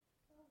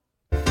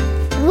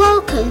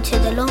Welcome to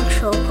the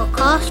Longshaw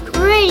Podcast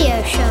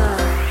Radio Show.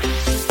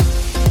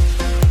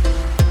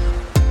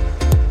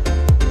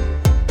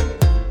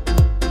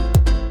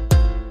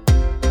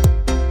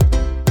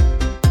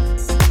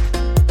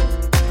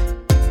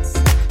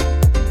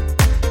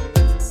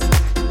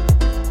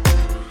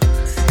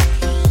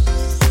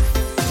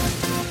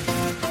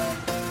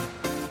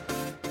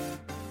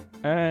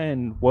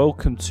 And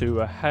welcome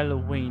to a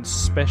Halloween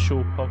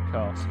special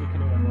podcast.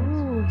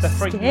 Ooh, That's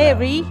freaking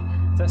scary.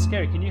 Is that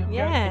scary? Can you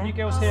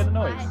girls hear the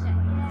noise?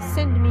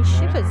 Sending me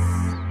shivers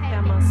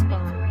down my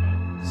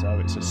spine. So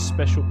it's a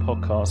special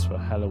podcast for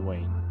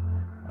Halloween.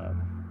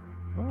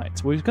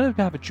 Right, we're going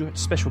to have a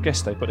special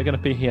guest today, but they're going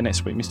to be here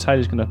next week. Miss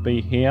Taylor's going to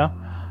be here,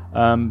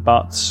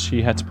 but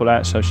she had to pull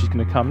out, so she's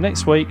going to come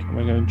next week, and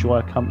we're going to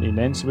enjoy her company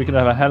then. So we're going to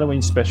have a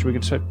Halloween special. We're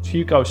going to have a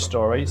few ghost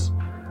stories.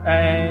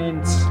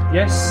 And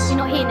yes. You're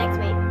not here next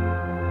week.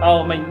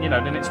 Oh, I mean,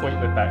 the next week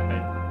we're back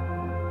then.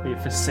 Be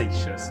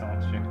facetious,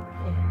 aren't you?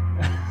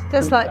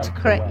 Does like to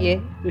correct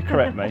you. You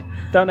correct me.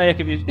 Don't know if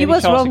you give you any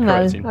was chance wrong of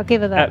correcting. though. I'll give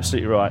her that.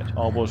 Absolutely right.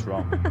 I was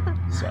wrong.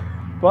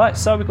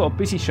 So we've got a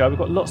busy show. We've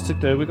got lots to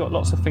do. We've got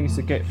lots of things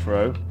to get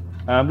through.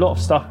 A lot of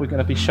stuff. We're going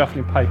to be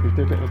shuffling paper.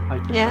 Do a bit of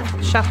paper. Yeah,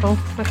 shuffle.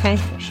 Okay.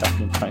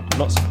 Shuffling paper.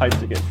 Lots of paper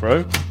to get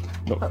through.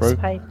 Lots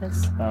of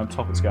papers.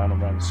 Topics going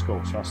on around the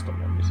school, so I'll stop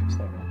that music.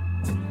 Stay there.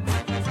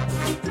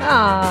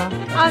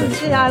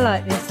 I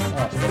like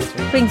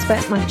this. Brings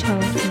back my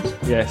childhood.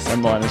 Yes,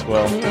 and mine as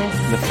well.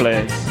 Yes. The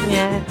flares.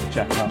 Yeah.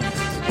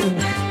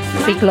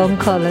 Jack-ups. Big long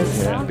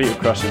collars. Yeah, beetle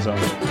crushers on.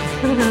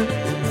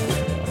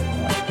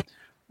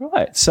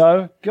 Right,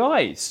 so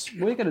guys,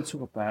 we're going to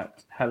talk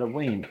about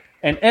Halloween.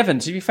 And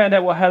Evans, have you found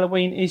out what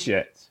Halloween is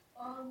yet?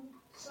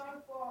 So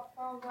far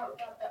I found out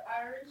about the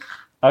Irish.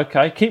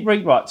 Okay, keep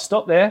reading. Right,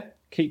 stop there.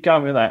 Keep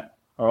going with that.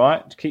 All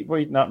right, keep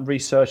reading up and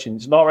researching.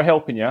 Is Lara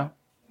helping you?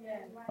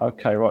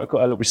 Okay, right, I've got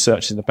a little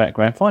research in the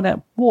background. Find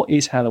out what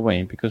is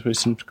Halloween, because there's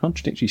some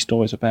contradictory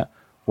stories about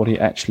what it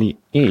actually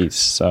is.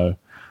 So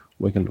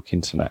we're going to look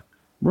into that.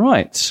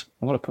 Right,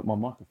 I'm going to put my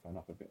microphone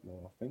up a bit more,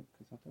 I think,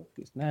 because I don't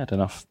think it's loud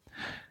enough.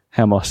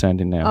 How am I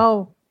sounding now?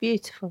 Oh,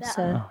 beautiful,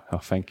 sir. Oh,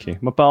 thank you.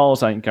 My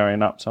bars ain't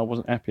going up, so I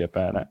wasn't happy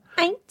about that.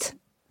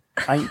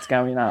 Ain't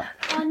going up.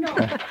 Oh, no.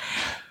 Do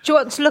you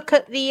want to look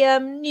at the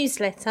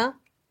newsletter?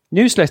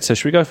 Newsletter,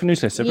 should we go for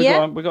newsletter?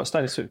 Yeah. We've got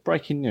status.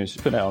 Breaking news,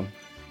 put that on.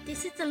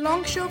 This is the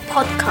Longshaw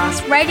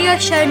Podcast Radio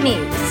Show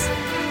News.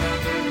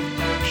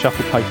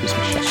 Shuffle papers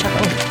and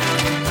shuffle.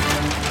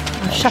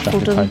 I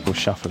shuffled them. Paper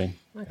shuffling.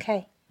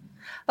 Okay.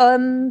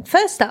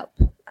 First up,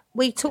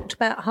 we talked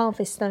about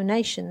harvest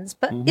donations,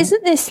 but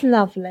isn't this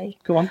lovely?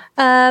 Go on.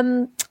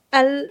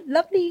 A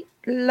lovely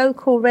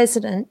local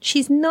resident,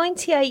 she's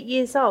 98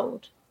 years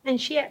old,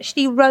 and she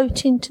actually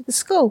wrote into the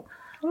school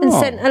and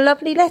sent a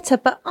lovely letter,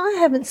 but I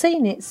haven't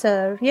seen it,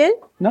 sir. Have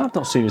you? No, I've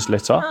not seen this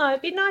letter. Oh,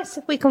 it'd be nice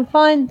if we can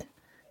find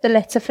the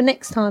letter for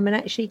next time and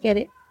actually get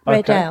it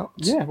read out.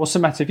 Yeah, what's the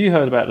matter? Have you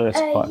heard about the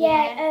letter?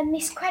 Pipe?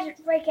 Miss Craddock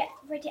read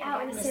it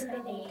out in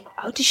assembly.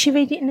 Oh, did she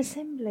read it in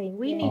assembly?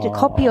 We need a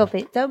copy of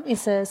it, don't we,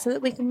 sir, so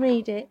that we can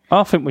read it.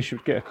 I think we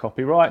should get a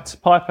copy. Right,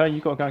 Piper,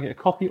 you've got to go and get a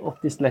copy of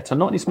this letter.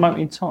 Not this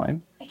moment in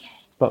time,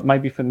 but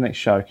maybe for the next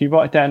show. Can you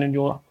write it down in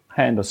your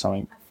hand or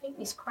something? I think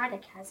Miss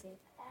Craddock has it.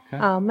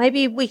 Okay. Oh,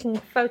 maybe we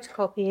can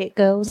photocopy it,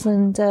 girls,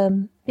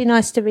 and be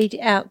nice to read it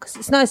out, because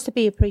it's nice to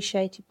be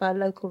appreciated by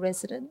local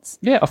residents.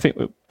 Yeah, I think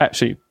we're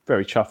actually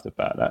very chuffed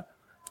about that.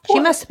 She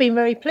must have been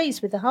very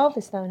pleased with the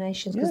harvest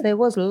donations, because there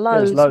was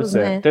loads,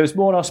 wasn't there? There was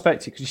more than I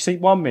expected, because you see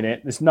 1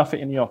 minute, there's nothing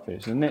in the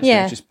office, and next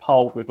minute it's just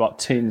piled with like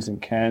tins and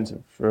cans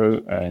of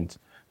fruit and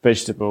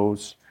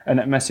vegetables, and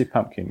that massive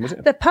pumpkin. Was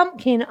it? The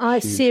pumpkin, I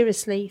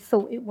seriously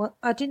thought it was.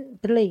 I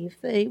didn't believe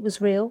that it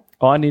was real.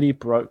 I nearly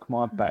broke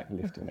my back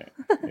lifting it.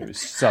 It was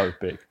so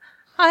big.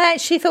 I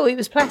actually thought it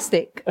was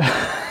plastic.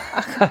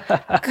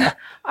 I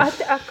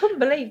couldn't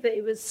believe that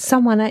it was.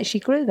 Someone actually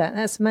grew that.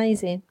 That's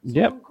amazing.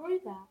 Yep. Grew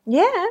that.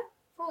 Yeah.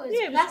 Oh,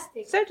 it's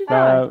plastic. So did I.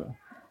 No,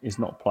 it's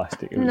not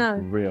plastic. It was No,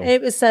 real.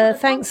 it was.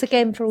 Thanks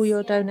again for all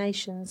your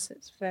donations.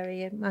 It's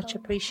very much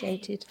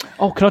appreciated.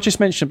 Oh, can I just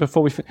mention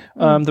before we...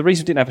 the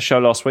reason we didn't have a show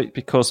last week,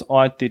 because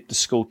I did the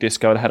school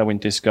disco, the Halloween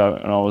disco,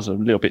 and I was a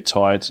little bit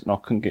tired, and I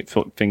couldn't get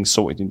things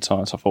sorted in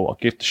time, so I thought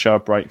I'd give the show a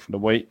break for the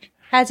week.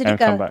 How did it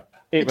go? Come back.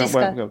 It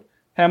went well.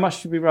 How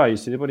much did we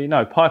raise? Did anybody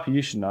know? Piper,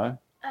 you should know.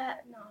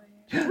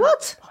 No.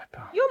 What?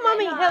 Piper. Your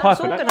mummy helps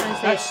Piper, organise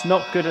it. that's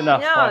not good enough,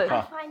 No. Piper.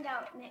 I'll find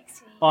out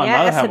next week. I Yeah,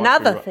 know that's how much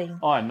another we thing.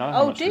 I know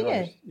how Oh, much do we you?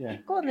 raised. Yeah.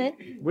 Go on then.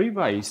 We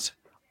raised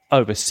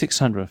over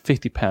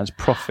 £650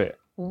 profit.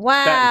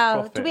 Wow.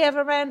 profit. Do we have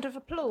a round of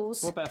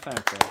applause? What about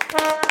fanfare?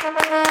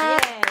 Yay.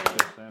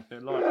 Fanfare,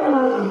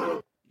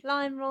 like-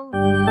 Line wrong.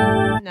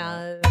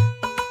 No.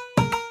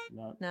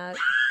 No.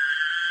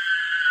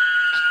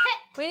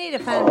 We need a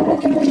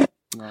fanfare.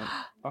 No,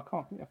 I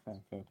can't think of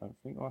fanfare, I don't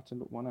think. I'll have to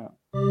look one out.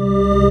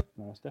 No,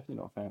 it's definitely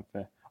not a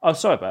fanfare. Oh,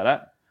 sorry about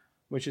that.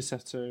 We just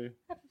have to...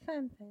 Have a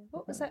fanfare.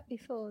 What was that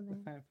before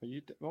then?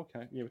 Fanfare.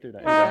 Okay, yeah, we'll do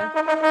that. Here we go.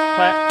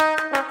 Clap.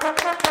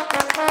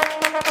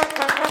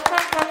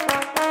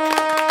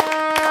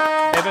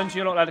 Evans,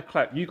 you're not allowed to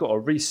clap. You've got to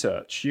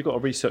research. You've got to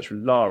research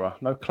with Lara.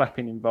 No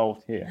clapping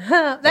involved here.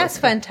 That's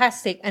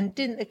fantastic. And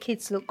didn't the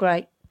kids look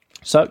great?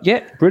 So,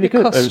 yeah, really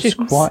good. costumes. It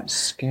was quite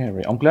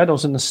scary. I'm glad I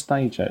was on the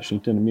stage, actually,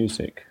 doing the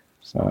music.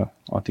 So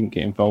I didn't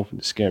get involved in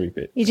the scary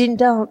bit. You didn't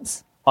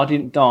dance? I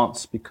didn't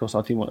dance because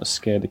I didn't want to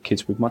scare the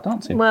kids with my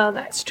dancing. Well,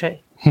 that's true.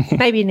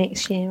 Maybe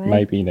next year, eh?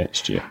 Maybe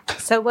next year.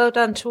 So well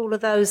done to all of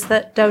those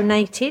that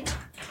donated.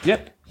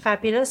 Yep.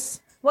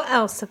 Fabulous. What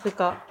else have we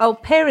got? Oh,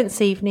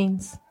 parents'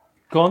 evenings.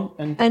 Gone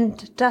and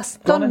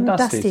Gone and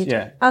dusted.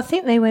 Yeah. I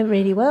think they went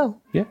really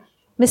well. Yeah.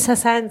 Miss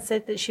Hassan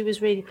said that she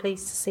was really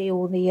pleased to see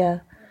all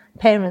the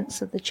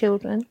parents of the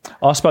children.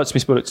 I spoke to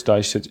Miss Bullock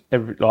today. She said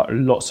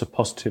lots of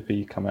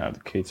positivity come out of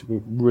the kids.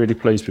 We're really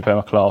pleased with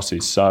our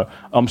classes. So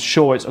I'm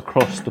sure it's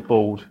across the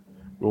board.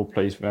 We're all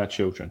pleased with our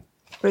children.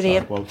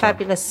 Brilliant. So, well done.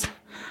 Fabulous.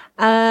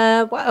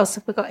 What else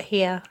have we got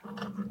here?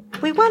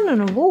 We won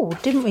an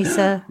award, didn't we,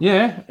 sir?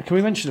 Yeah. Can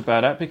we mention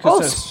about that?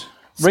 Because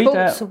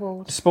Sports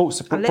award.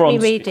 Sports Let bronze.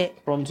 me read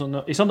it. Bronze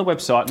it's on the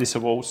website, this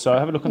award. So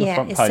have a look on the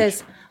front page. It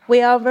says,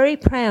 we are very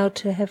proud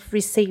to have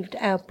received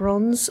our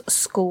Bronze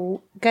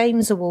School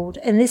Games Award,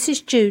 and this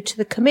is due to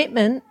the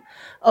commitment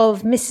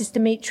of Mrs.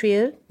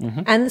 Demetriou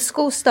and the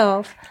school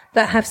staff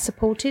that have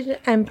supported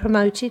and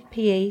promoted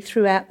PE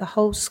throughout the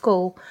whole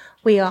school.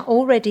 We are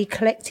already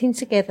collecting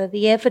together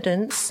the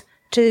evidence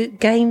to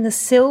gain the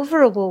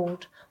Silver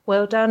Award.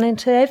 Well done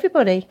to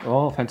everybody.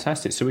 Oh,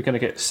 fantastic. So we're going to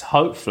get,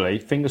 hopefully,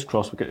 fingers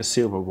crossed, we'll get the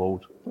Silver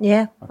Award.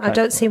 Yeah, Okay. I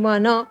don't see why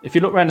not. If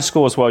you look around the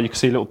school as well, you can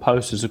see little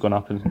posters have gone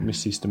up and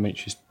Mrs.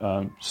 Demetrius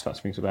starts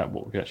things about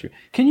what we can actually...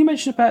 Can you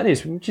mention about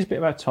this? Just a bit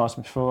of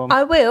advertisement for...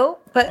 I will,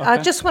 but I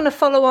Okay. just want to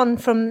follow on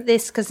from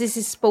this because this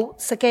is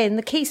sports again.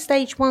 The Key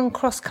Stage 1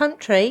 cross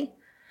country,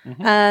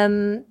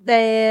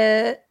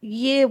 their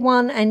year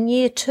 1 and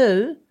year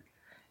 2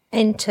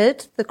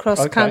 entered the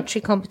cross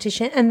country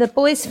competition, and the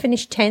boys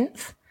finished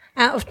 10th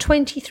out of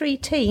 23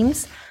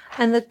 teams,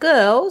 and the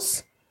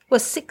girls were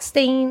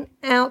 16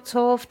 out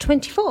of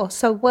 24.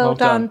 So well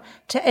done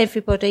to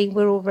everybody.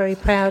 We're all very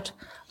proud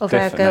of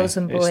our girls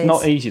and boys. It's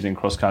not easy doing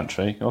cross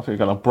country. I think I'm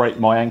going to break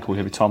my ankle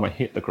every time I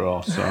hit the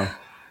grass. So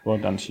well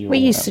done to you. We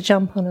all. used to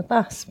jump on a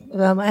bus.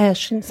 I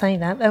shouldn't say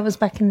that. That was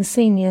back in the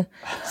senior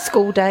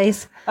school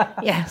days.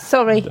 Yeah,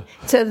 sorry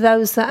to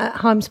those at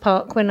Hymes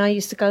Park when I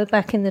used to go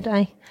back in the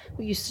day.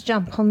 We used to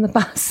jump on the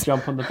bus.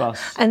 Jump on the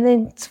bus. And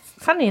then,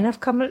 funny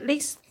enough, come at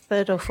least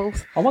third or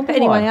fourth. I wonder but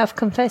anyway, why. I've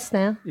confessed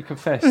now. You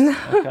confessed.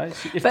 Okay.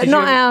 So But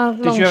not our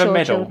Did you have a Longshaw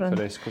medal children. for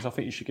this? Because I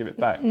think you should give it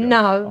back.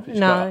 No, I think you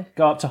no.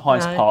 Go up to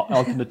Hynes No. Park,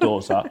 open the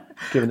doors up,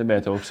 give them the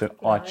medal, say,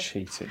 I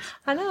cheated.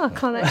 I know, I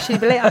can't actually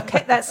believe I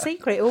kept that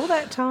secret all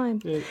that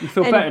time. Yeah, you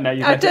feel And better now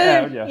you've I let do. it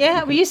out, yeah?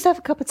 Yeah, we used to have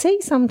a cup of tea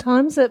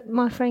sometimes at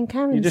my friend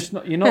Karen's.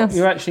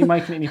 You're actually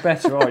making it any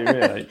better, are you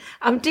really?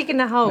 I'm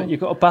digging a hole. You've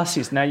got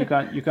buses now.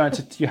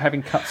 You're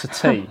having cups of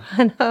tea.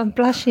 I know, I'm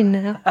blushing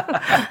now.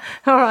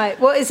 All right,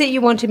 what is it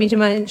you wanted me to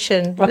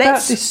mention? About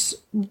this,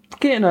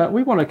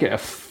 we want to get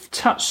a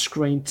touch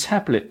screen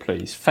tablet,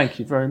 please. Thank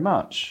you very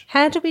much.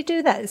 How do we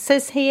do that? It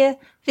says here,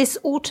 this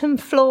autumn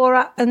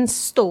Flora and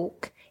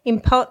Stalk,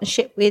 in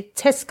partnership with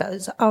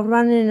Tesco's, are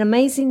running an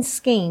amazing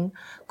scheme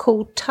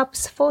called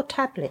Tubs for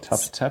Tablets,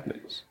 Tubs of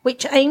tablets.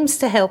 which aims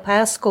to help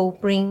our school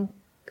bring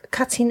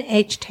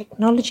cutting-edge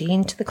technology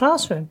into the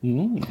classroom.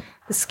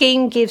 The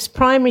scheme gives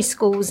primary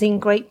schools in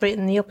Great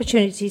Britain the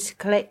opportunity to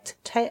collect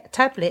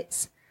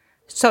tokens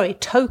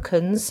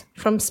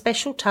from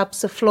special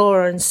tubs of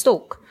Flora and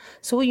Stalk.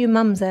 So all you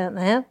mums out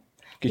there,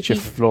 Get your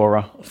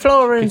Flora.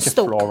 Flora and Get your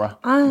Stalk. Flora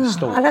and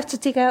Stalk. I'll have to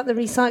dig out the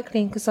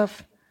recycling because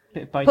I've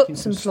Bit of bacon, put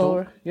some Stalk.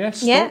 Flora.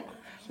 Yes, Yeah,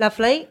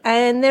 lovely.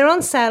 And they're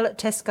on sale at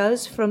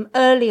Tesco's from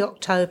early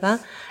October,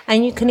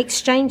 and you can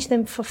exchange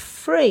them for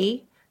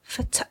free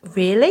for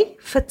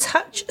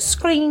touch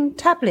screen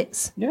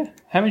tablets. Yeah.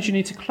 How many do you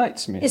need to collect,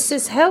 Smith? It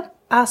says help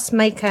us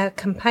make our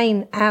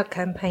campaign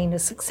a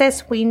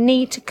success. We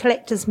need to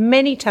collect as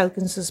many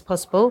tokens as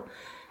possible.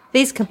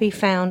 These can be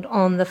found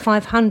on the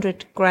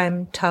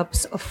 500-gram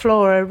tubs of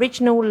Flora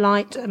Original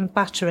Light and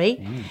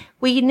Battery.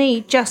 We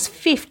need just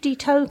 50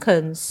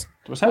 tokens.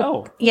 Was that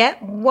all?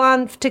 Yeah,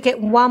 one to get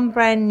one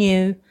brand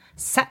new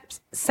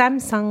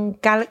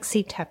Samsung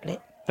Galaxy tablet.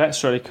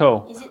 That's really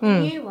cool. Is it the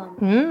new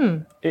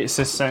one? It's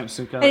a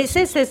Samsung Galaxy. And it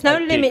says there's no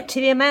Big. limit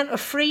to the amount of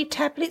free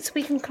tablets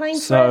we can claim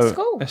for our So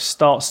school. let's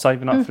start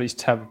saving up for these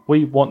tablets.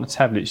 We want the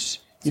tablets.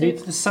 You need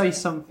to say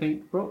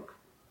something, Brooke.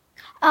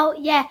 Oh,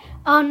 yeah.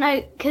 Oh,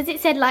 no, because it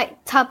said,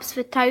 like, tubs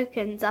for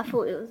tokens. I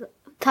thought it was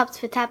tubs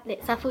for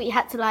tablets. I thought you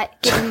had to,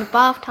 like, give them a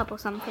bathtub or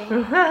something.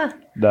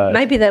 No.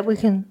 Maybe that we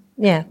can,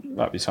 yeah.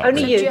 That'd be something.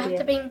 Only Do you. you have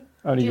to bring?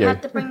 Only do you. you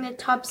have to bring the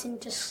tubs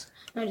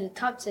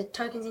the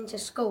tokens into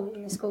school,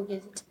 and the school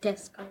gives it to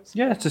Tesco's?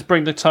 Yeah, just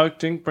bring the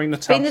token, bring the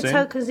tubs Bring the in.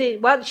 tokens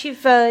in. Once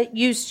you've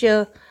used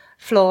your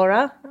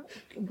Flora,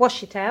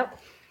 wash it out.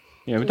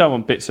 Yeah, we don't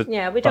want bits of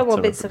Yeah, we don't want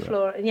butter bits of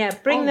everywhere. Flora. Yeah,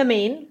 bring them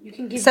in. You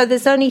can give. So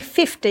there's only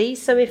 50.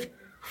 So if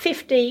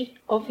 50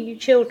 of you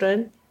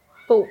children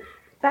bought,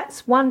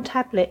 that's one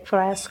tablet for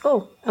our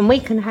school. And we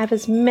can have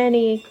as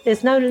many,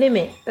 there's no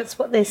limit. That's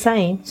what they're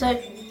saying.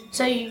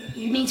 So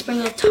you need to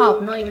bring a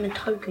tub, not even a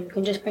token. You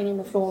can just bring in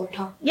the floor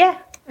tub. Yeah.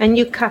 And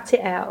you cut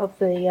it out of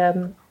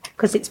the,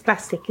 because it's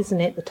plastic,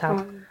 isn't it, the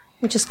tub?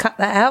 You just cut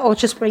that out, or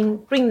just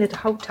bring the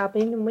whole tub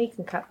in and we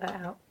can cut that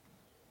out.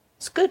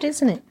 It's good,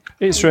 isn't it?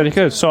 It's really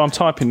good. So I'm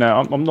typing now.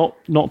 I'm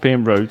not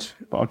being rude,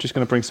 but I'm just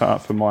going to bring something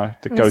up for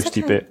the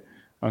ghosty bit.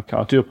 Okay,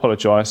 I do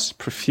apologise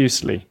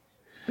profusely.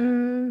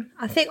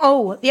 I think,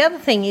 the other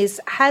thing is,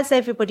 has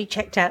everybody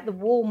checked out the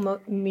wall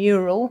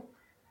mural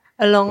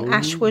along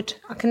Ashwood?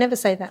 I can never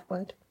say that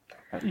word.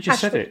 You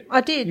just said it. I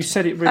did. You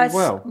said it really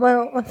well.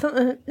 Well, I thought...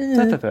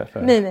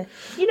 No.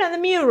 You know the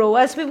mural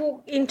as we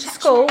walk into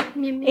school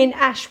in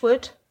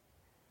Ashwood?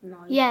 No.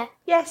 Yeah.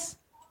 Yes.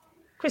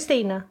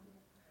 Christina?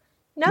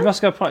 No? You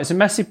must go find it. It's a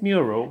massive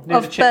mural. Near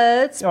Of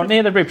birds.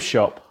 near the rib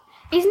shop.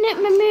 Isn't it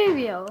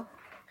Memorial?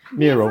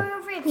 Mural.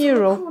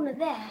 Mural.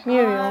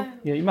 Muriel.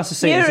 Yeah, you must have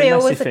seen it. Muriel It's a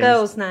was massive the thing.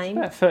 girl's name.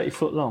 It's about 30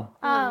 foot long.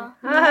 Oh.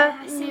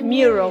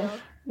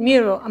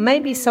 Mural.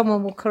 Maybe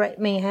someone will correct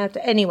me how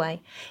to...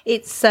 Anyway,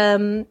 it's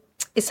a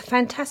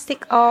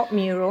fantastic art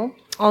mural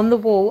on the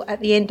wall at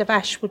the end of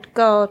Ashwood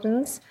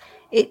Gardens.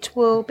 It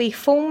will be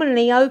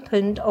formally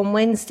opened on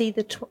Wednesday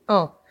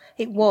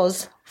it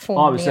was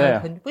formally there.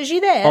 opened. Was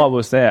you there? I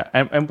was there.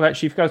 And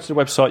actually, if you go to the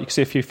website, you can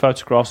see a few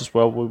photographs as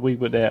well. We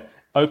were there,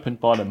 opened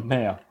by the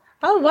mayor.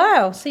 Oh,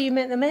 wow. So you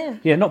met the mayor?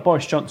 Yeah, not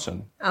Boris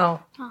Johnson. Oh.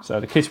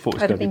 So the kids thought it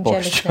was I'd going to have be been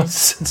Boris jealous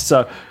Johnson.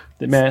 So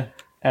the mayor...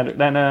 And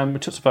then we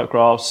took some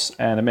photographs,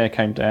 and the mayor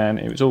came down.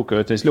 It was all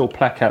good. There's a little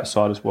plaque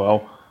outside as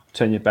well,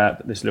 telling you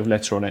about this little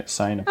letter on it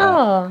saying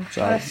about. Oh,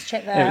 so I'll have to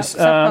check that it out. was,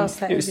 'Cause I pass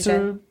that it was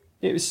every day.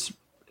 it was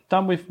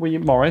done with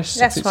William Morris.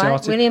 That's It's right,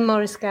 artist, William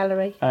Morris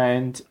Gallery.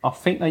 and I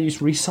think they use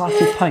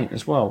recycled paint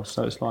as well.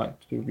 So it's like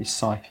to do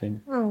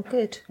recycling. Oh,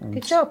 good.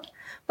 Good job.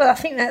 Well, I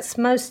think that's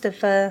most of...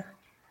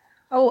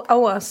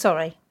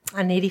 sorry.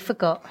 I nearly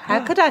forgot. How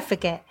could I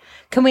forget?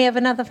 Can we have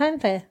another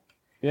fanfare?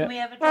 Yeah. Can we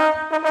have a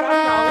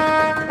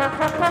drum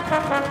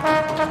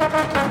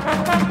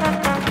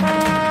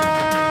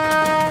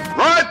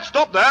Right,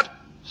 stop that.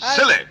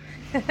 Silly.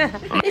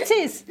 roll? It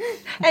is.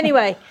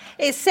 Anyway,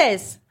 it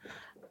says,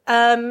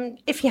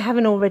 if you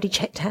haven't already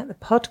checked out the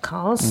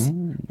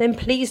podcast, then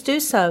please do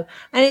so.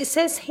 And it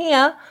says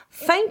here,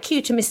 thank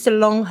you to Mr.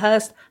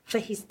 Longhurst for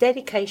his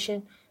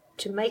dedication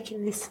to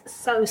making this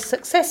so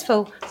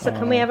successful. So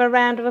can we have a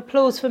round of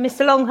applause for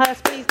Mr.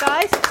 Longhurst, please,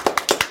 guys?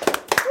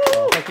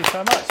 Thank you so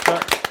much.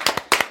 But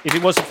if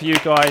it wasn't for you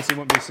guys, it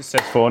wouldn't be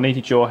successful. I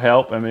needed your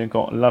help, and we've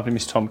got lovely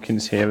Miss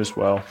Tomkins here as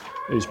well,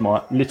 who's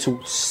my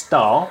little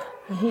star.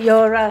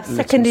 You're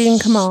second in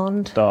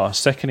command. Star,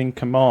 second in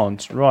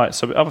command. Right,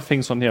 so other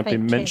things on here have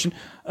been mentioned.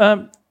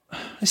 There's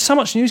so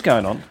much news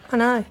going on. I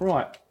know.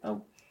 Right,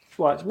 right.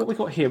 What we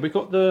got here? We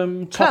got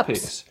the topics.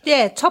 Clubs.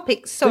 Yeah,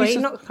 topics. Sorry, These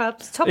are- not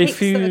clubs. Topics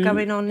that are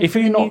going on in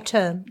the new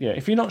term. Yeah,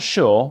 if you're not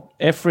sure,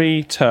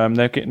 every term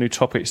they'll get new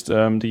topics.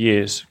 The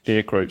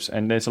year groups,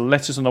 and there's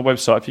letters on the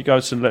website. If you go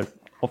to the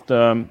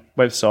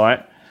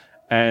website,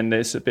 and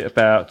there's a bit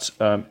about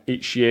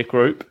each year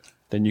group,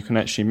 then you can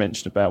actually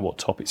mention about what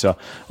topics are.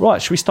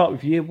 Right, should we start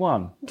with year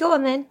one? Go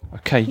on then.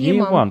 Okay, Year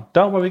year one. one.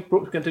 Don't worry,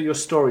 Brooke's going to do your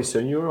story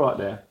soon. You're all right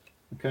there.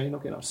 Okay, you're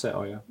not getting upset,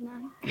 are you?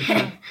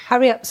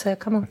 Hurry up, sir.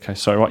 Come on. Okay,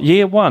 so right,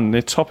 year one,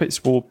 the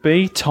topics will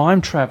be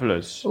time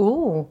travellers.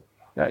 Ooh.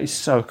 That is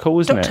so cool,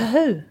 isn't Doctor it?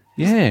 Who?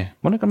 Yeah,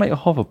 when are going to make a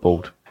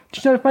hoverboard?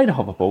 Did you know they've made a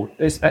hoverboard?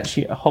 There's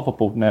actually a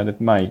hoverboard now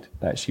they've made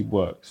that actually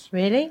works.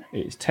 Really?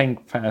 It's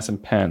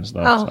 £10,000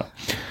 though. Oh.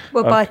 So.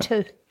 We'll buy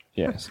two.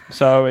 Yes.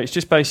 So it's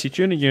just basically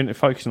during the unit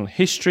focusing on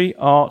history,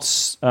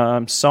 arts,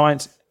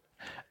 science,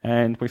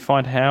 and we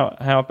find how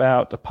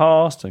about the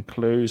past and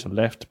clues are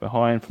left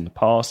behind from the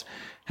past,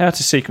 how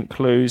to sequence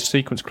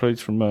clues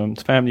from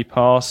family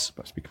past,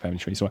 speak of family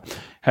trees, sorry,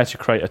 how to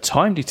create a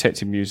time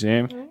detective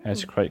museum, how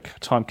to create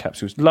time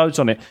capsules, loads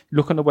on it.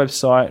 Look on the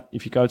website.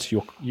 If you go to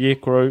your year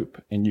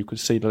group and you can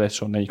see the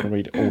letter on there, you can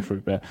read it all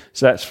through there.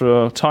 So that's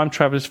for time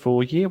travellers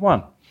for year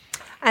one.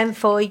 And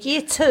for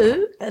year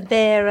two,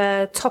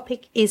 their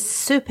topic is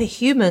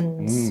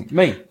superhumans.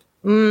 Me?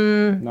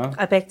 No?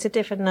 I beg to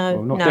differ. No,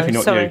 Well, no,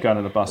 sorry. you going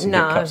on the bus and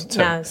get cups of tea.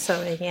 No,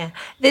 sorry, yeah.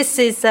 This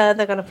is, they're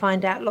going to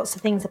find out lots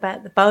of things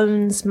about the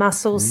bones,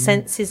 muscles,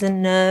 senses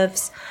and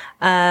nerves.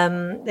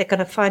 They're going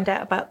to find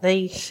out about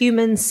the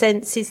human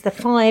senses, the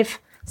 5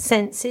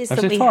 senses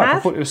that we I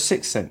have. thought it was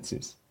 6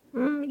 senses.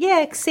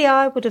 Yeah, see,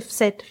 I would have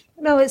said,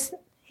 no, it's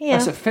here.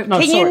 That's a film. No,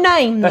 Can sorry. you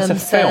name That's them, a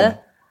film, sir?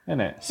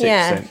 isn't it?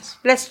 6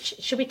 sense.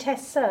 Should we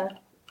test, sir?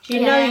 Do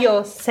you Yeah. know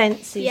your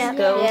senses, Yeah.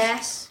 girls?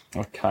 Yes.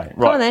 Okay,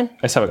 right. on then.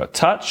 Let's have a go.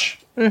 Touch.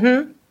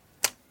 Mm-hmm.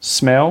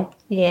 Smell.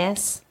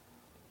 Yes.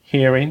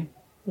 Hearing.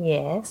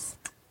 Yes.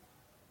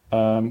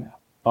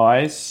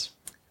 Eyes.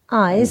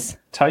 Eyes.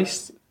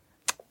 Taste.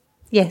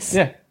 Yes.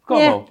 Yeah, got them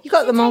Yeah, all. you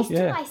got them all.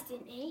 Yeah. Twice,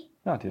 didn't he?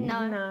 No, I didn't.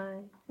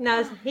 No.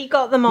 No, he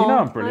got them all. know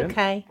I'm brilliant.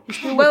 Okay.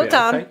 Still Well with it,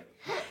 done. okay?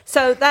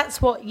 So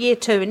that's what year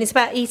 2, and it's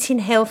about eating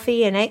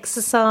healthy and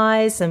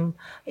exercise, and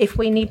if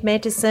we need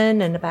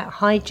medicine, and about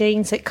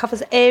hygiene. So it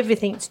covers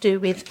everything to do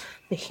with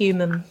the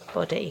human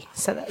body.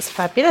 So that's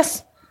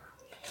fabulous.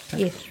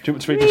 Year Do you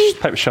want to read the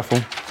paper shuffle?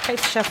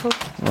 Paper shuffle.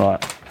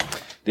 Right.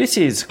 This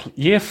is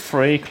year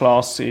 3,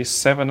 classes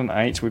 7 and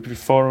 8. We'll be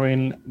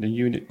following the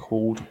unit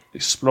called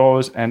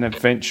Explorers and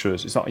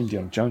Adventurers. It's not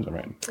Indiana Jones, I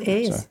reckon. It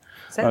is.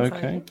 Sounds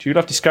like Okay. it. Do you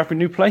love discovering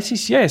new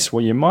places? Yes.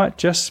 Well, you might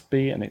just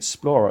be an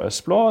explorer.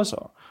 Explorers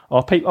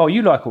are people. Oh,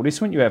 you like all this,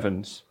 wouldn't you,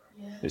 Evans?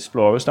 Yeah.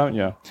 Explorers, don't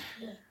you?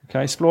 Yeah.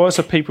 Okay. Explorers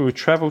are people who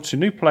travel to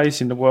new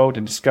places in the world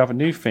and discover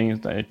new things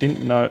that they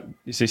didn't know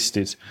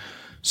existed.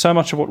 So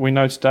much of what we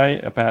know today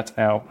about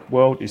our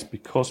world is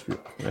because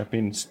there have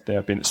been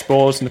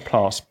explorers in the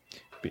past.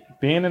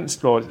 Being an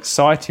explorer is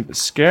exciting but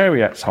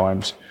scary at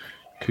times.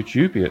 Could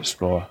you be an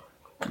explorer?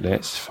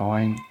 Let's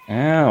find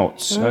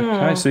out.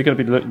 Okay, so you're going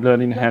to be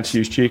learning how to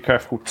use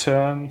geographical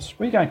terms.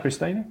 Where are you going,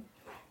 Christina?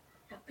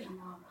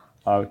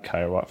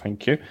 Okay, right,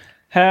 thank you.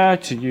 How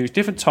to use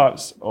different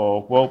types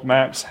of world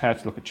maps, how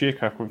to look at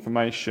geographical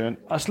information.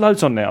 There's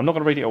loads on there. I'm not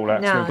going to read it all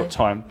out because we haven't got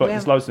time, but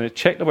there's loads on there.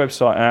 Check the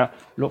website out,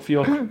 look for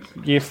your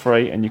year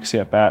 3, and you can see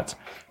about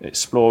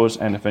explorers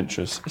and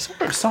adventurers. It's all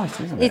very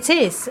exciting, isn't it? It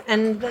is,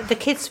 and the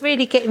kids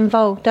really get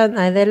involved, don't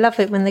they? They love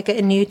it when they get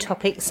a new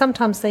topic.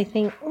 Sometimes they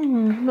think,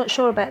 I'm not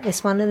sure about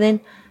this one, and then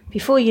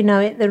before you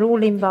know it, they're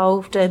all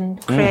involved and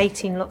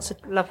creating lots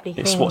of lovely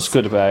things. It's what's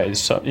good about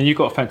it. And you've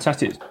got a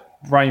fantastic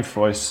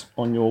rainforest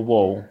on your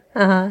wall.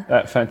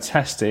 That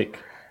fantastic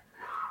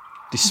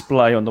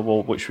display on the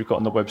wall, which we've got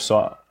on the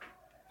website.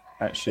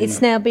 Actually,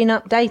 it's now been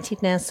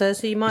updated now, sir,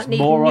 so you might need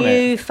more on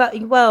new.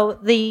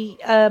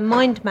 The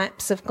mind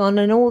maps have gone,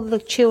 and all the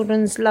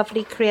children's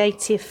lovely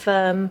creative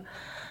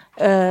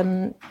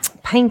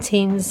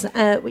paintings,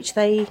 which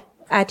they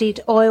added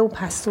oil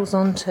pastels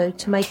onto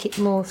to make it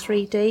more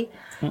 3D.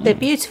 They're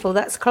beautiful.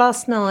 That's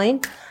class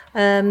 9.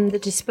 The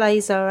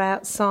displays are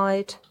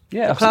outside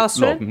the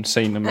classroom I've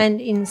seen them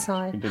and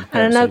inside.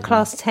 And I know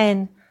class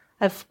 10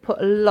 have put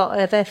a lot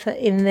of effort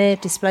in their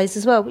displays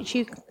as well, which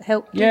you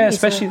helped. Yeah,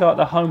 especially like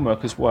the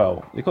homework as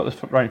well. They've got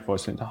the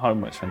rainforest and the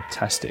homework's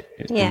fantastic.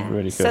 It's been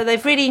really good. So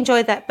they've really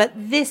enjoyed that. But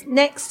this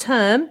next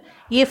term,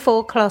 year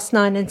 4, class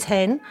 9 and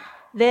 10,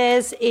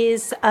 theirs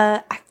is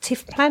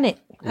Active Planet.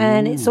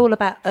 And it's all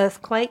about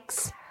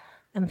earthquakes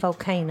and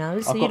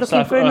volcanoes. So you're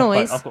looking for a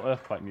noise. I've got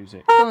earthquake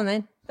music. Go on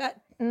then.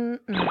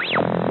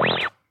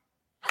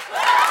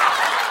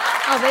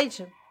 Oh, there you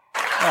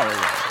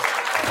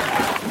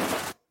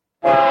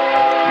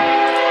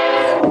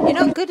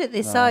You're not good at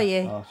this, are you?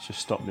 I'll just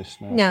stop this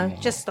now. No,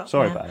 just stop.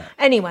 Sorry now. about that.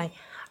 Anyway,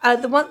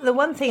 the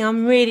one thing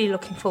I'm really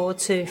looking forward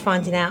to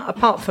finding out,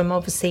 apart from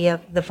obviously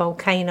the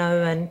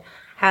volcano and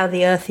how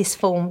the Earth is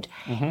formed,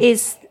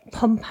 is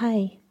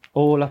Pompeii.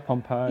 All up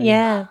Pompeii.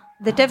 Yeah,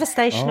 the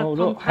devastation of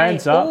Pompeii. Look,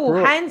 hands up.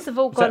 Brooke. Hands have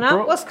all gone up.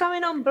 Brooke? What's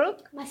going on,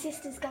 Brooke? My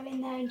sister's going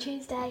there on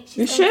Tuesday.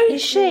 Is she?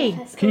 Is she?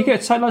 Can you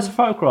take loads of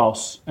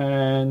photographs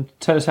and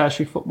tell us how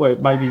she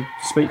maybe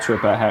speak to her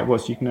about how it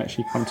was? You can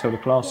actually come tell the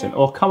class in,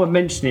 or come and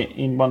mention it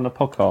in one of the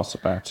podcasts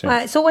about it.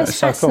 Right, it's always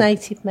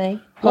fascinated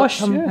me. Why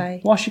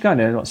Pompeii. is she going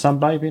there? Like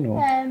sunbathing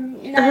or?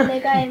 No,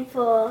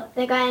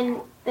 they're going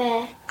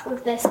there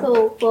with their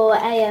school for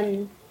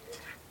a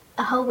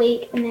whole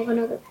week,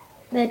 and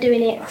they're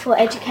doing it for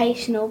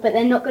educational, but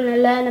they're not going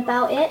to learn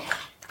about it.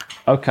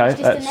 Okay,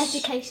 It's just an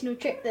educational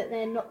trip that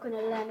they're not going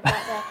to learn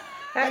about there.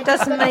 That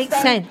doesn't make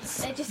sense.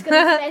 They're just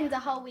going to spend a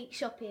whole week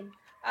shopping.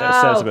 That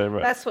sounds a bit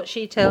right. That's what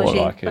she tells More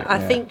you. like it, but I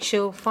think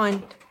she'll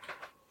find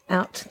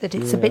out that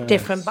it's a bit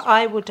different. But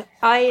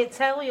I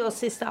tell your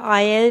sister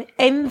I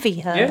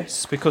envy her.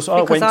 Yes, because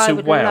I went to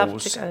would love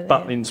Wales, to go there.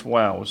 Butlins,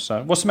 Wales.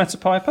 So, what's the matter,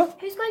 Piper?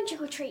 Who's going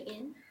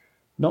trick-or-treating?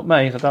 Not me.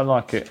 I don't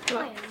like it.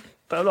 I am.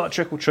 I don't like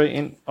trick or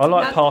treating. I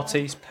like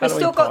parties. We've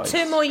still got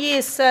 2 more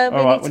years, sir.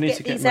 All We need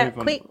to get these out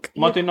quick.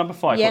 Am I doing number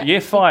 5? Yeah.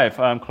 Year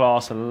 5,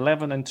 class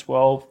 11 and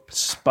 12,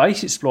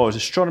 Space Explorers,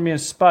 Astronomy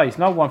and Space.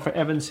 Another one for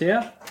Evans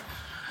here.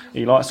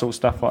 He likes all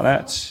stuff like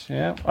that.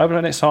 Yeah. Over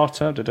the next half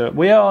term to do it.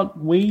 We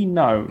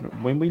know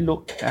that when we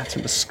look out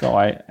in the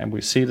sky and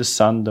we see the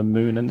sun, the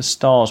moon, and the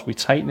stars, we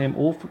take them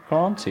all for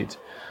granted.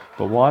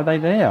 But why are they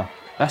there?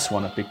 That's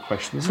one of the big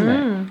questions, isn't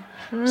it?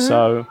 Mm-hmm.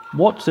 So,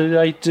 what do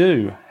they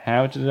do?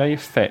 How do they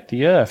affect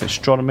the Earth?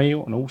 Astronomy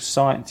and all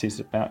science is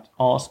about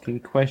asking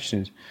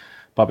questions.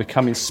 By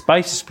becoming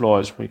space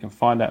explorers, we can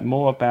find out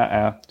more about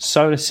our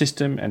solar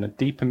system and the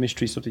deeper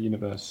mysteries of the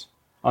universe.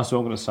 That's all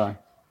I'm going to say.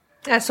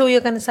 That's all you're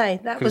going to say.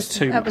 That was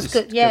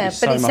good. Yeah,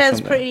 but it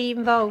sounds pretty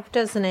involved,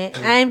 doesn't it?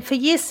 And for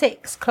year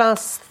 6,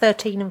 class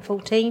 13 and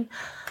 14,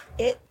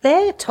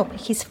 their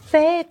topic is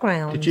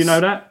fairgrounds. Did you know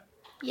that?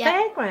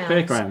 Yeah.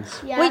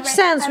 Fairgrounds. Yeah, Which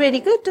sounds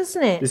really good,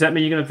 doesn't it? Does that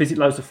mean you're going to visit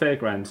loads of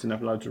fairgrounds and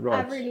have loads of I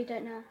rides? really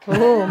don't know.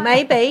 Oh,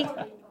 maybe.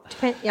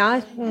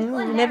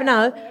 You never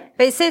know.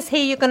 But it says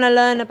here you're going to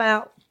learn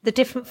about the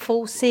different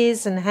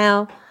forces and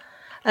how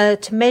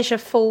to measure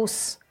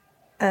force.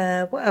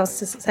 What else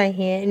does it say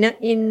here?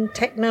 In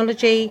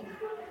technology,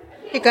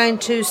 You're going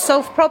to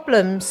solve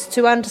problems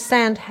to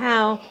understand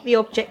how the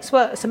objects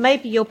work. So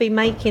maybe you'll be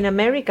making a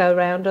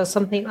merry-go-round or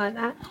something like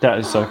that. That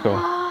is so cool.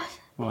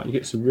 Right, you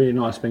get some really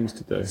nice things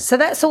to do. So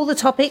that's all the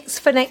topics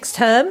for next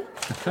term.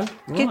 Okay,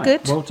 right.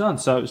 Good. Well done.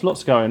 So there's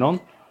lots going on.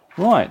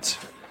 Right.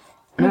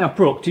 Now,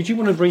 Brooke, did you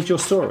want to read your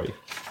story?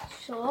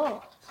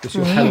 Sure. It's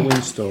your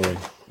Halloween story.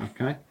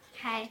 Okay.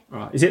 Okay.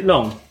 Right. Is it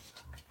long?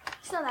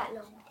 It's not that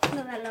long.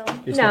 Not that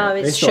long. It's No, not,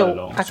 it's not short.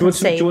 long. I Do you want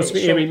can see do you want it's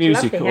some eerie short.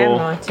 music, Lovely or do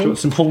handwriting. you want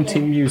some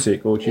haunting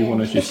music, or do you want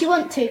to If just? you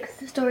want to, because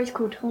the story's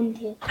called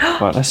Haunted.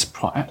 Right, let's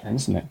plot that then,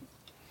 isn't it?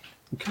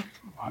 Okay.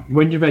 Right.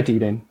 When you're ready,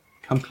 then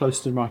come close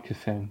to the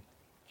microphone.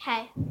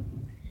 Okay.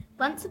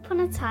 Once upon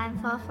a time,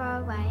 far,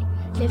 far away,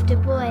 lived a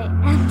boy,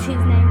 and his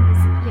name was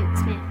Luke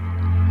Smith.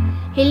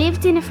 He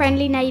lived in a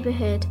friendly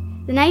neighbourhood.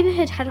 The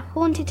neighbourhood had a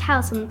haunted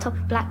house on the top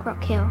of Black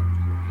Rock Hill.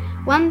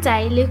 One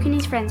day, Luke and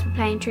his friends were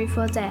playing Truth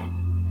or Dare.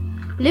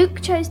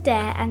 Luke chose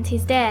Dare, and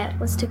his dare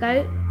was to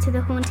go to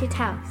the haunted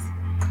house.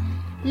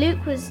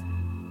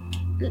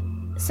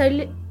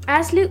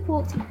 As Luke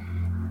walked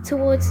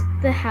towards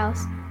the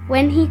house,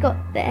 when he got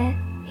there,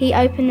 he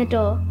opened the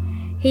door.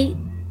 He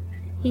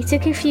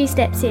took a few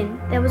steps in.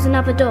 There was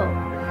another door.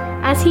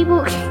 As he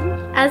walked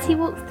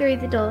through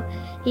the door,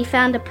 he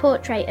found a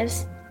portrait of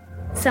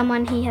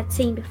someone he had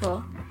seen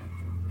before.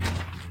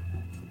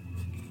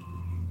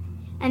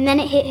 And then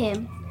it hit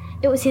him.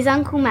 It was his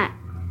uncle Matt.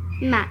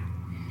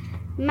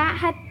 Matt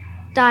had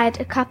died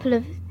a couple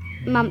of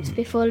months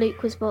before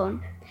Luke was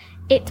born.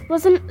 It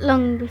wasn't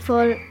long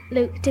before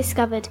Luke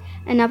discovered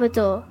another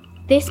door.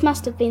 This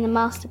must have been the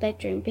master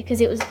bedroom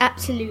because it was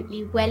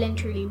absolutely well and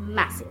truly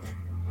massive.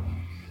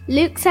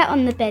 Luke sat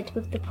on the bed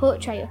with the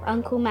portrait of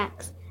Uncle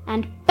Max,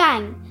 and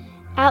bang!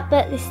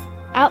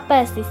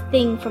 Outburst this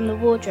thing from the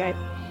wardrobe.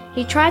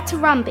 He tried to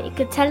run, but it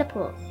could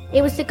teleport.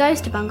 It was the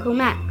ghost of Uncle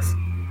Max.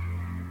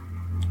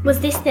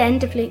 Was this the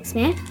end of Luke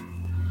Smith?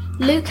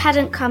 Luke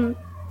hadn't come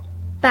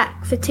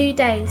back for 2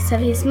 days, so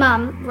his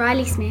mum,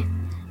 Riley Smith,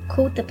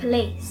 called the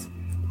police.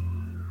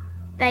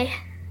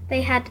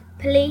 They had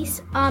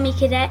police, army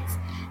cadets,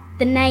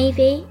 the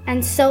navy,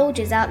 and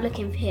soldiers out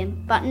looking for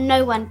him, but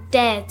no one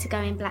dared to go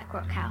in Black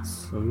Rock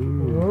House.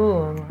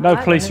 No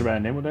police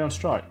around then. Were they on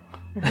strike?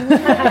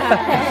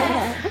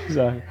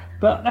 So,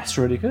 but that's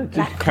really good.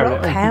 Black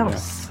Rock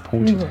House.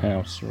 Haunted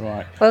house,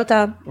 right. Well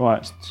done.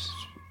 Right.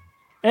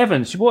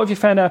 Evans, what have you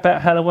found out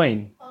about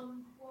Halloween? Well,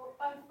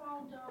 I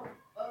found out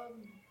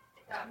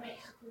that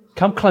Mexico.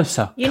 Come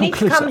closer. You need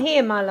to come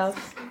here, my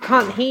love.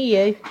 Can't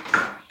hear you.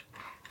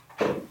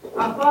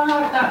 I found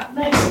out that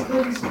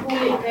Mexicans call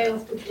it Day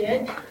of the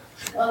Dead,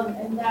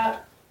 and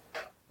that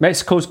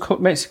Mexicans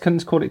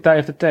call it Day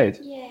of the Dead.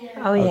 Yeah.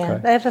 Oh, yeah.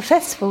 Okay. They have a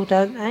festival,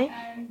 don't they?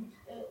 and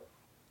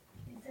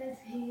it says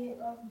here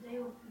Day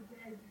of the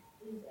Dead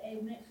is a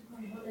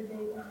Mexican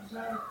holiday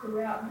observed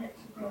throughout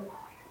Mexico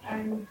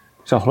and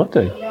It's a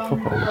holiday. around the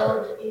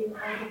world in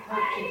other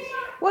cultures.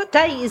 What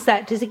date is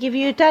that? Does it give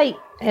you a date,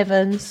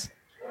 Evans?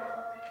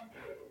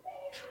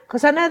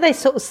 Because I know they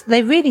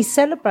really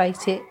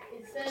celebrate it.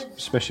 It says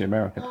Especially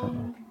America.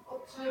 Don't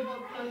October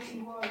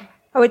 31.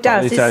 Oh, it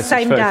does. It It's does. the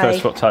same It's day. 31st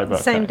of October,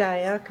 Same okay.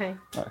 day. Okay.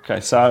 they? Okay,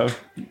 so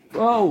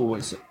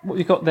what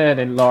you got there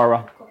then,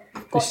 Lara?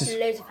 This is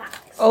Loads of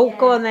facts. Oh,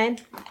 go on then.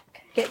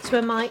 Get to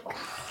a mic.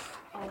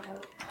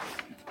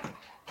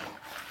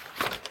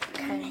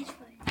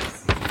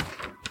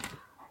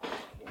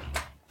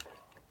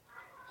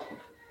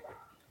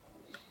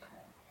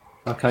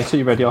 okay. So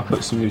you ready? I'll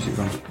put some music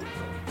on.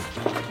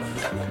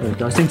 There we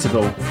go. It's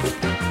interval.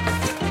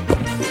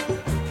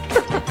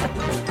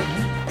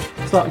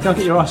 It's like go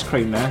get your ice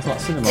cream now. It's like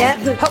cinema.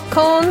 Yeah,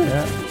 popcorn.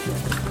 Yeah.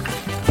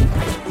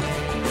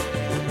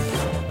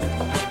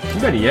 You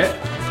ready yet?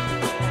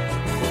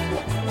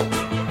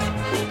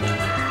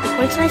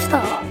 When should I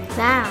start?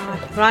 Now.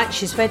 Right,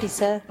 she's ready,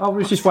 sir. Oh, we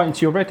was just waiting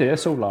till you're ready.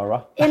 That's all,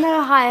 Lara. In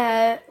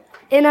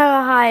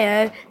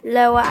Ohio,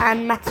 Lower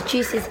and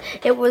Massachusetts,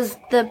 it was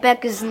the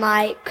beggars'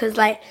 night because,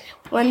 like,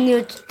 when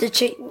when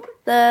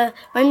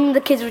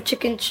the kids were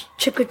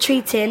trick or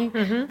treating,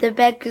 the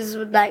beggars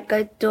would like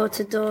go door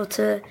to door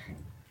to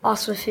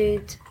ask for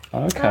food.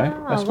 Okay,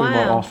 that's what we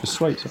might wow. ask for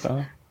sweets. I don't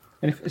know.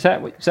 Is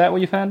that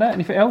what you found out?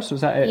 Anything else? Or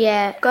was that it?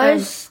 Yeah,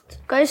 ghost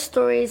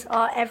stories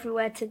are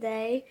everywhere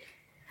today.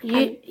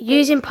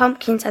 Using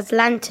pumpkins as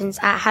lanterns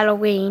at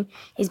Halloween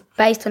is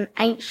based on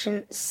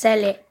ancient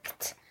Celtic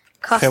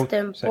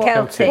custom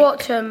Celtic. brought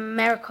to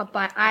America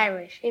by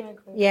Irish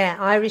immigrants. Yeah,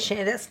 Irish.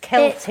 That's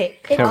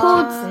Celtic.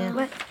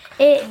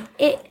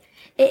 It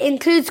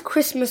includes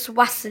Christmas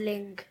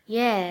wassailing.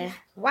 Yeah.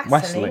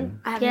 Wassailing.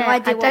 I have Yeah, no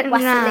idea I what don't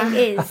wassailing know.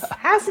 is.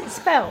 How's it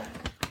spelled?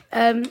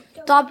 Wassailing.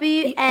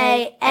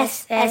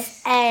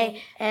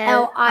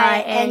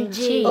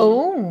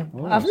 Oh,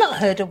 I've not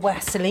heard of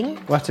wassailing.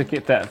 We'll have to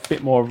get that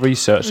bit more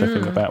research, I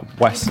think, about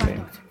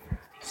wassailing.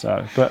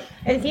 So, but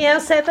Anything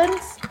else,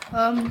 Evans?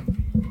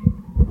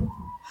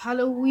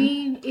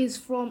 Halloween is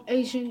from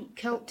ancient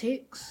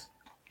Celtics.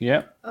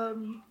 yeah,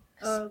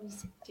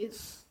 It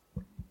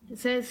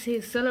says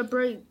here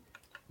celebrate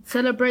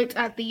celebrate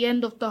at the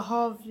end of the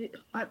harvest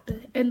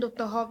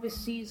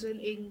season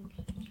in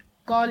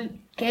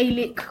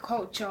Gaelic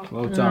culture.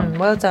 Well done.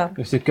 Well done.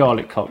 It's the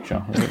garlic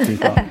culture.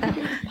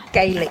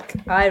 Gaelic,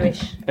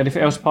 Irish.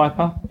 Anything else,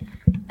 Piper?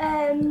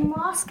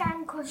 Mask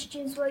and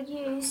costumes were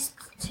used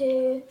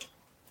to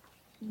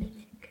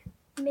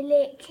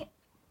mimic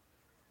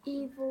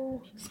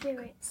evil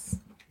spirits.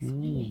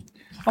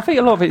 I think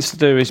a lot of it's to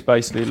do is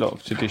basically a lot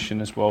of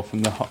tradition as well.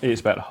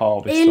 It's about the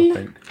harvest, I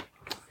think.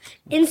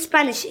 In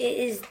Spanish, it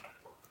is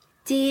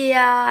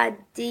Dia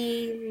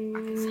de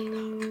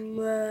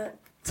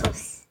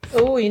Muertos.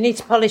 Oh, you need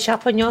to polish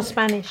up on your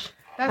Spanish.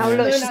 Oh,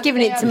 look, she's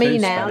giving it to me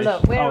now.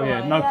 Look, where Oh am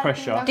yeah, I? no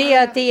pressure.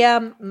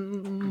 Dia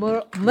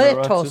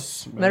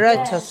Muertos.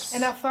 Muertos.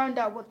 And I found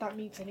out what that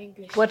means in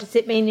English. What does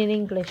it mean in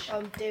English?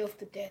 Day of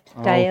the Dead.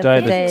 Day of Day the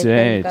of the Dead.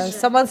 There you Dead. go.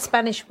 Someone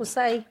Spanish will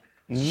say,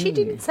 she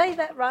didn't say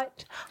that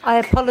right. I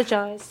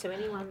apologise to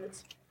anyone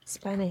that's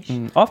Spanish.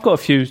 I've got a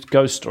few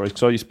ghost stories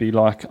because I used to be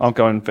like, I'll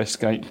go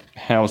investigate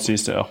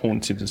houses that are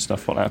haunted and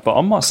stuff like that. But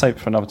I might save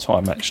it for another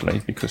time actually,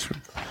 because.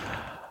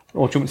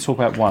 Or do you want me to talk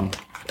about one?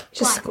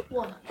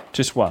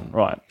 Just one,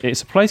 right.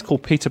 It's a place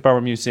called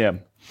Peterborough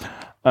Museum.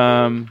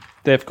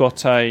 They've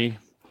got a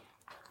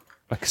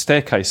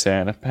staircase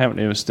there, and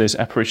apparently there's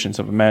apparitions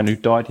of a man who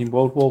died in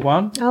World War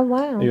One. Oh,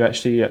 wow. Who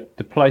actually,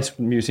 the place,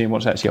 the museum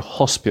was actually a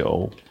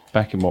hospital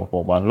back in World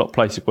War One. A lot of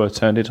places were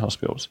turned into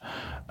hospitals.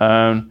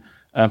 And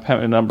apparently,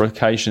 on a number of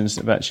occasions,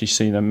 they've actually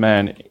seen a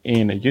man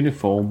in a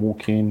uniform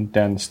walking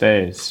down the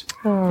stairs.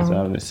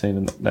 So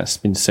that's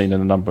been seen a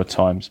number of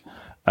times.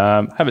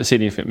 Haven't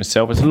seen anything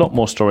myself. There's a lot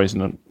more stories in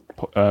the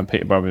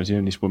Peterborough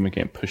Museum. This woman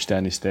getting pushed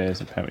down the stairs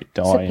and apparently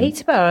So dying.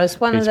 Peterborough is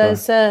one of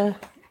those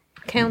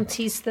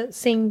counties that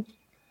seem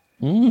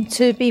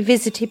to be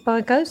visited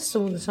by ghosts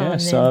all the time. Yeah, then.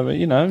 so,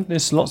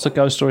 there's lots of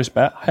ghost stories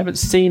about. I haven't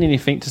seen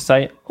anything to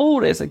say,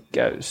 there's a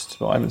ghost.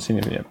 But I haven't seen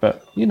anything yet.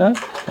 But, I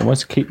want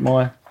to keep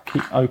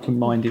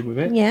open-minded with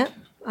it. Yeah,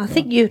 I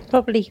think you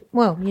probably,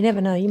 you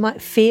never know, you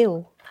might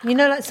feel,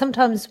 like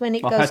sometimes when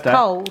it goes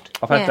cold.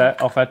 I've had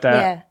that.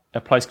 Yeah. A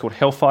place called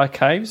Hellfire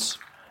Caves,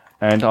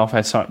 and I've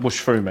had something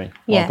whoosh through me,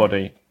 my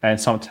body, and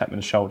someone tapped me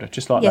on the shoulder,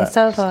 just like that. Yeah,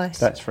 so have I.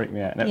 That's freaked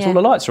me out. And all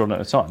the lights are on at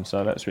the time,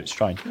 so that's a bit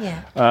strange.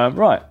 Yeah.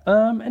 Right.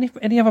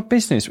 Any other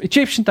business?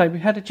 Egyptian Day. We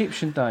had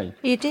Egyptian Day.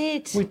 You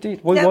did? We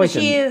did. That was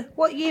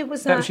what year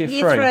was that? That was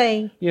year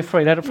three. Year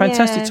three. They had a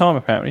fantastic time,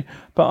 apparently.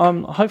 But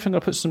hopefully I'm going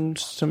to put some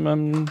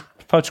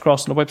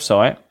photographs on the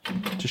website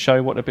to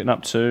show what they've been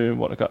up to,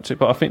 what they got up to.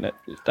 But I think that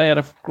they had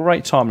a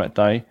great time that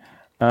day.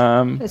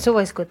 It's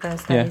always good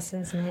those days,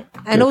 isn't it?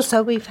 And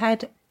also we've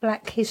had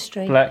Black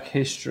History.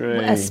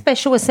 A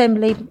special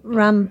assembly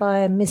run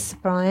by Miss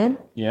Bryan.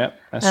 Yeah,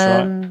 that's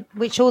right.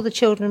 Which all the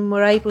children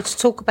were able to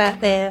talk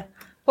about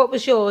what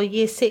was your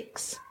year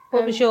 6?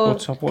 What was your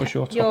topic?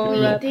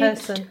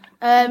 person?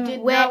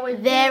 We're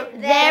there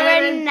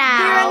and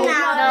now.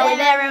 No,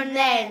 there and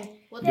then.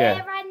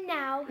 There and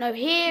now. No,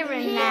 here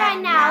and Here now.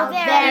 and now. There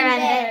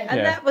and then. And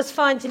that was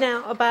finding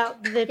out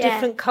about the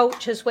different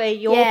cultures where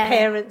your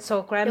parents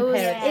or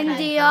grandparents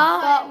India.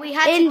 But we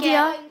had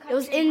India. It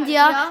was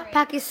India,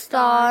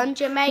 Pakistan,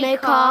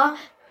 Jamaica,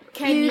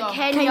 Kenya,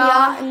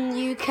 and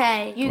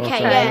UK.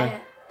 Yeah.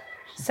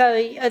 So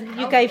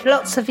you gave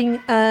lots of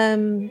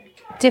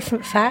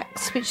different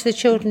facts which the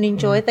children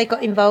enjoyed. They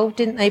got involved,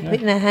 didn't they?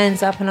 Putting their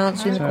hands up and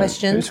answering the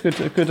questions. It was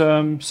a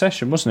good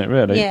session, wasn't it,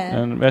 really? Yeah.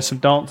 And we had some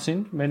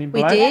dancing, Men in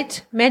Black. We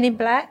did. Men in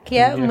Black,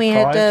 and we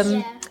had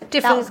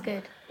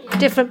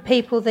different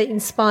people that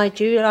inspired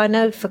you. I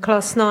know for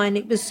Class 9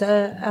 it was,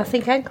 I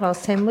think, and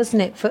Class 10,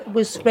 wasn't it? It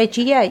was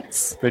Reggie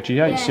Yates.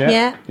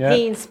 Yeah.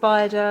 He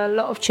inspired a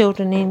lot of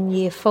children in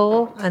Year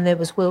 4, and there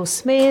was Will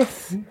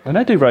Smith. And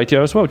they do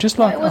radio as well, just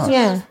like us.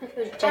 Yeah.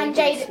 And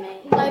Jade.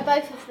 No,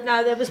 both of them.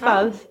 No, there was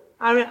both.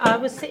 I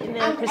was sitting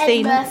there, And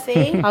Christine. Ed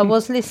Murphy. I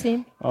was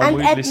listening.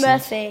 And Ed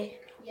Murphy.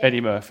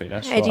 Eddie Murphy,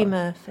 that's right. Eddie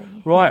Murphy.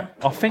 Right,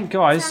 I think,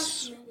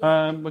 guys,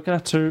 we're going to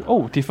have to...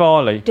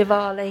 Diwali.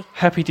 Diwali.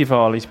 Happy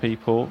Diwali,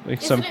 people.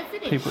 It's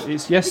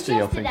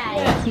yesterday, I think.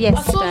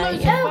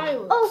 Yesterday.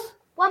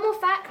 One more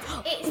fact.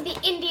 It's the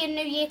Indian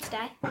New Year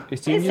today.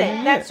 It's Is Indian it?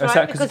 New That's Year? Is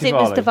right, that 'cause because of it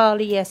was Diwali?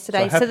 Diwali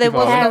yesterday. So So there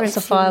was happy lots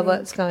of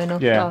fireworks going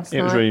off Yeah, last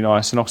it was night. really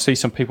nice. And I see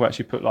some people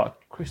actually put like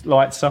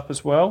lights up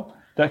as well.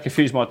 That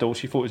confused my daughter.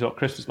 She thought it was like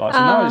Christmas lights.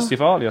 No, it's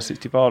Diwali. I said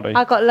it's Diwali.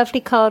 I got a lovely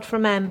card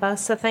from Amber,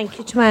 so thank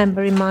you to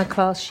Amber in my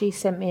class. She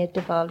sent me a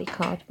Diwali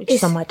card, which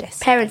is on my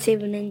desk. Parents'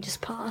 evening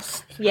just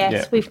passed. Yes,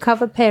 Yeah. we've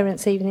covered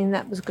Parents' Evening.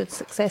 That was a good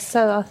success.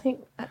 So I think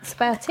that's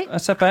about it.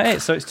 That's about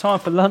it. So it's time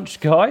for lunch,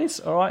 guys.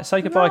 All right,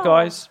 say goodbye,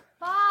 guys.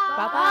 Bye.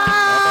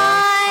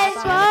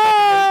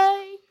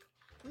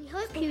 We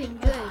hope you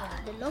enjoyed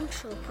the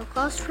Longshaw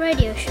Podcast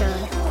Radio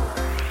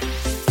Show.